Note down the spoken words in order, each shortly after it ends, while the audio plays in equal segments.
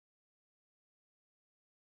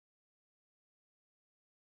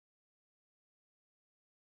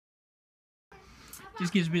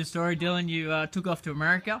just gives a bit of story. Dylan, you took off to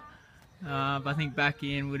America. I think back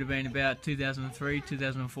in would have been about 2003,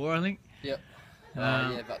 2004, I think. Yep.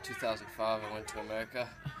 Yeah, about 2005 I went to America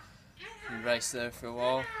and raced there for a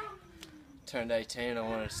while. Turned 18, I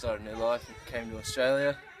wanted to start a new life and came to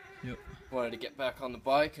Australia. Yep. Wanted to get back on the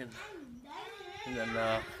bike and then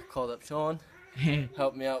called up Sean,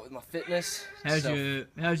 helped me out with my fitness. How's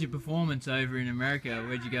your performance over in America?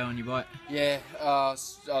 Where'd you go on your bike? Yeah, I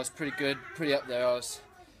was pretty good, pretty up there. I was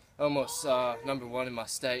almost #1 in my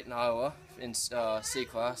state in Iowa in C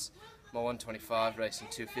class, my 125, racing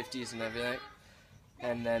 250s and everything.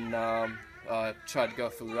 And then I tried to go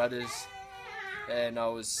for the rudders, and I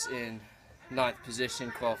was in 9th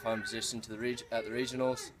position, qualifying position to at the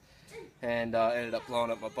regionals, and ended up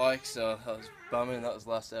blowing up my bike, so that was bumming. That was the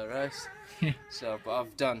last day of the race. So, but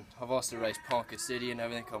I've also raced Ponca City and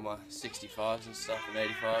everything on my 65s and stuff and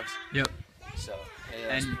 85s. Yep. So, yeah,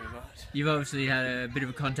 that's And pretty much. you've obviously had a bit of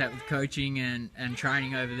a contact with coaching and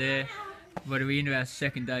training over there. What are we into our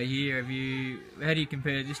second day here? How do you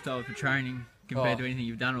compare this style for training compared to anything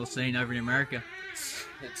you've done or seen over in America?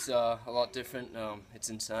 It's a lot different. It's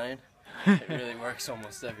insane. It really works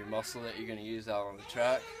almost every muscle that you're going to use out on the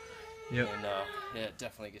track. Yep. And yeah, it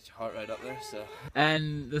definitely gets your heart rate up there. So.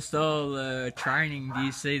 And the style training, do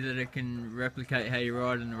you see that it can replicate how you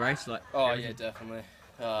ride in the race? Like? Oh yeah, definitely.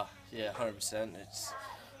 Yeah, 100%. It's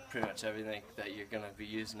pretty much everything that you're going to be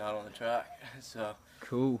using out on the track. So.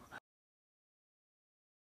 Cool.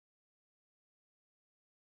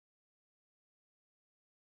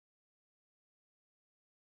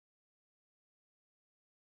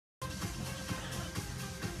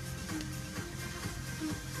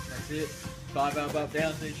 That's it. 5 up,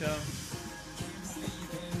 down, each arm.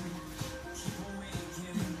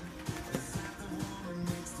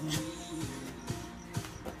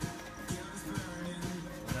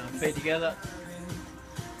 Feet together.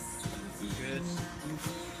 Good.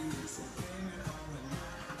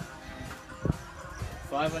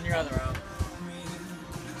 5 on your other arm.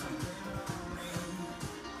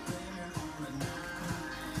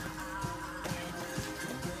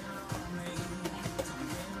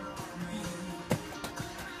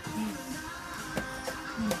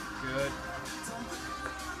 Good.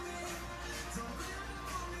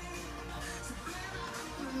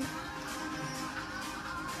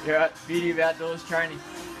 You're right, beauty of outdoors training.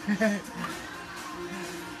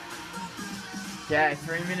 Okay,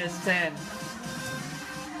 3 minutes 10.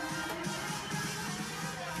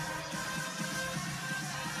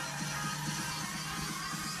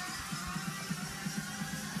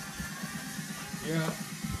 Yeah.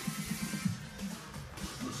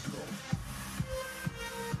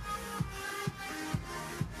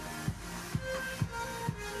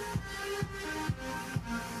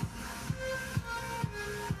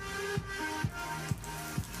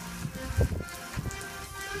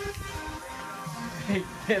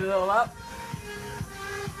 Get it all up.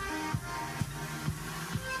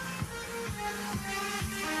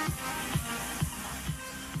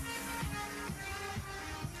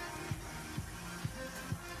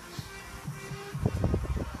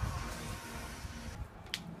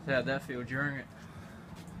 So how'd that feel during it?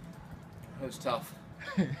 It was tough.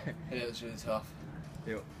 It was really tough.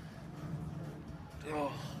 Yep.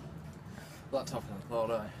 Oh, a lot tougher than I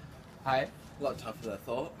thought, eh? Hey? A lot tougher than I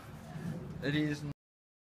thought. It is